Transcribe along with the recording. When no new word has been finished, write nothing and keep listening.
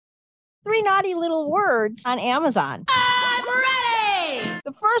3 naughty little words on Amazon. I'm ready!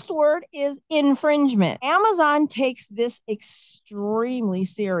 The first word is infringement. Amazon takes this extremely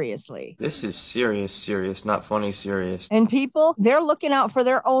seriously. This is serious, not funny, serious. And people, they're looking out for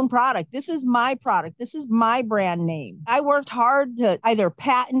their own product. This is my product. This is my brand name. I worked hard to either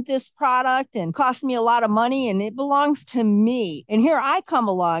patent this product and cost me a lot of money, and it belongs to me. And here I come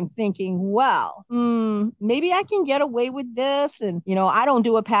along thinking, well, maybe I can get away with this. And, I don't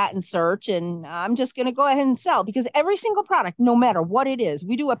do a patent search, and I'm just going to go ahead and sell, because every single product, no matter what it is,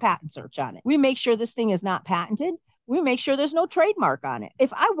 we do a patent search on it. We make sure this thing is not patented. We make sure there's no trademark on it.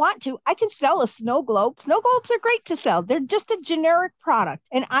 If I want to, I can sell a snow globe. Snow globes are great to sell. They're just a generic product.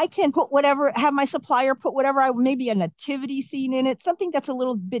 And I can have my supplier put whatever, maybe a nativity scene in it, something that's a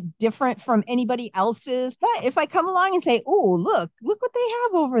little bit different from anybody else's. But if I come along and say, oh, look what they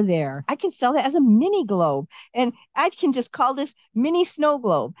have over there. I can sell that as a mini globe. And I can just call this mini snow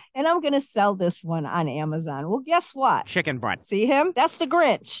globe. And I'm going to sell this one on Amazon. Well, guess what? Chicken butt. See him? That's the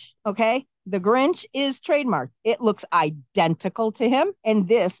Grinch. Okay. The Grinch is trademarked. It looks identical to him. And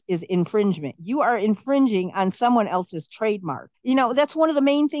this is infringement. You are infringing on someone else's trademark. That's one of the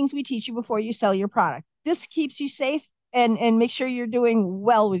main things we teach you before you sell your product. This keeps you safe and make sure you're doing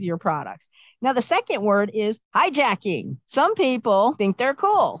well with your products. Now, the second word is hijacking. Some people think they're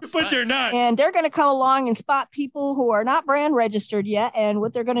cool, But they're not. and they're going to come along and spot people who are not brand registered yet. And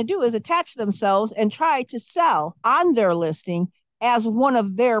what they're going to do is attach themselves and try to sell on their listing as one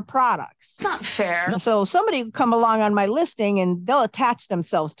of their products. It's not fair. So somebody will come along on my listing and they'll attach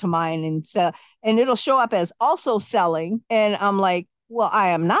themselves to mine, and it'll show up as also selling. And I'm like, well, I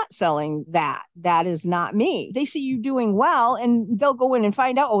am not selling that. That is not me. They see you doing well, and they'll go in and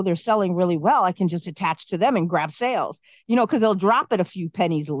find out, oh, they're selling really well. I can just attach to them and grab sales, because they'll drop it a few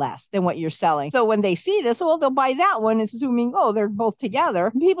pennies less than what you're selling. So when they see this, they'll buy that one, assuming, oh, they're both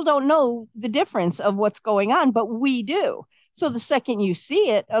together. People don't know the difference of what's going on, but we do. So the second you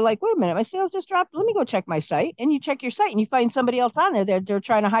see it, like, wait a minute, my sales just dropped. Let me go check my site. And you check your site and you find somebody else on there. They're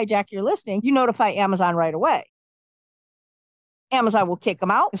trying to hijack your listing. You notify Amazon right away. Amazon will kick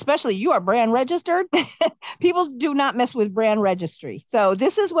them out, especially you are brand registered. People do not mess with brand registry. So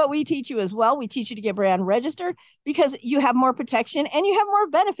this is what we teach you as well. We teach you to get brand registered because you have more protection and you have more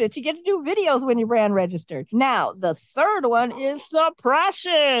benefits. You get to do videos when you're brand registered. Now, the third one is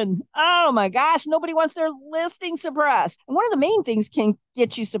suppression. Oh my gosh, nobody wants their listing suppressed. And one of the main things can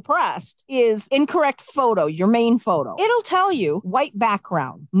get you suppressed is incorrect photo, your main photo. It'll tell you white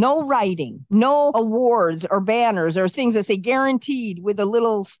background, no writing, no awards or banners or things that say guaranteed with a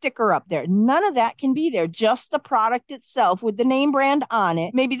little sticker up there. None of that can be there. Just the product itself with the name brand on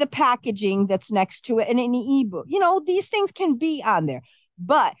it, maybe the packaging that's next to it and an ebook. These things can be on there,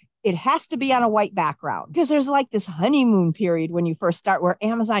 but it has to be on a white background because there's like this honeymoon period when you first start where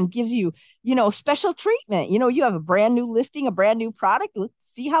Amazon gives you, special treatment. You have a brand new listing, a brand new product. Let's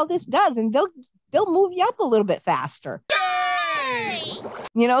see how this does. And they'll move you up a little bit faster.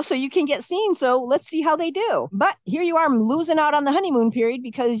 So you can get seen. So let's see how they do. But here you are losing out on the honeymoon period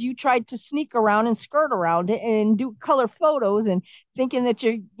because you tried to sneak around and skirt around it and do color photos and thinking that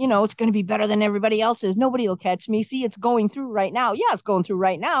it's going to be better than everybody else's. Nobody will catch me. See, it's going through right now. Yeah, it's going through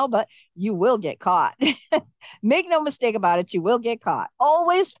right now, but you will get caught. Make no mistake about it. You will get caught.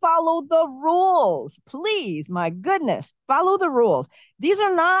 Always follow the rules. Please, my goodness, follow the rules. These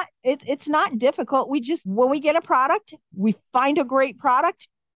are not, it's not difficult. When we get a product, we find a great product,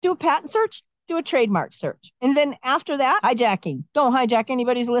 do a patent search, do a trademark search. And then after that, hijacking. Don't hijack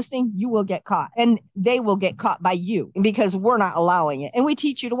anybody's listing. You will get caught and they will get caught by you because we're not allowing it. And we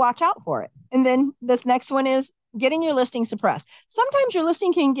teach you to watch out for it. And then this next one is getting your listing suppressed. Sometimes your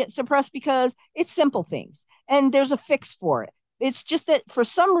listing can get suppressed because it's simple things and there's a fix for it. It's just that for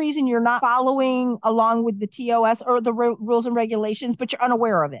some reason you're not following along with the TOS or the rules and regulations, but you're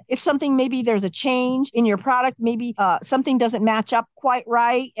unaware of it. It's something, maybe there's a change in your product. Maybe something doesn't match up quite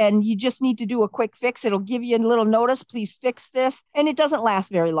right and you just need to do a quick fix. It'll give you a little notice, please fix this. And it doesn't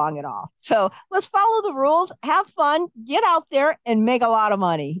last very long at all. So let's follow the rules, have fun, get out there and make a lot of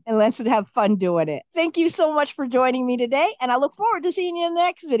money. And let's have fun doing it. Thank you so much for joining me today. And I look forward to seeing you in the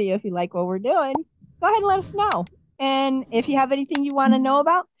next video. If you like what we're doing, go ahead and let us know. And if you have anything you want to know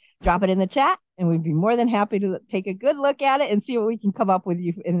about, drop it in the chat and we'd be more than happy to take a good look at it and see what we can come up with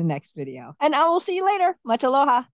you in the next video. And I will see you later. Much aloha.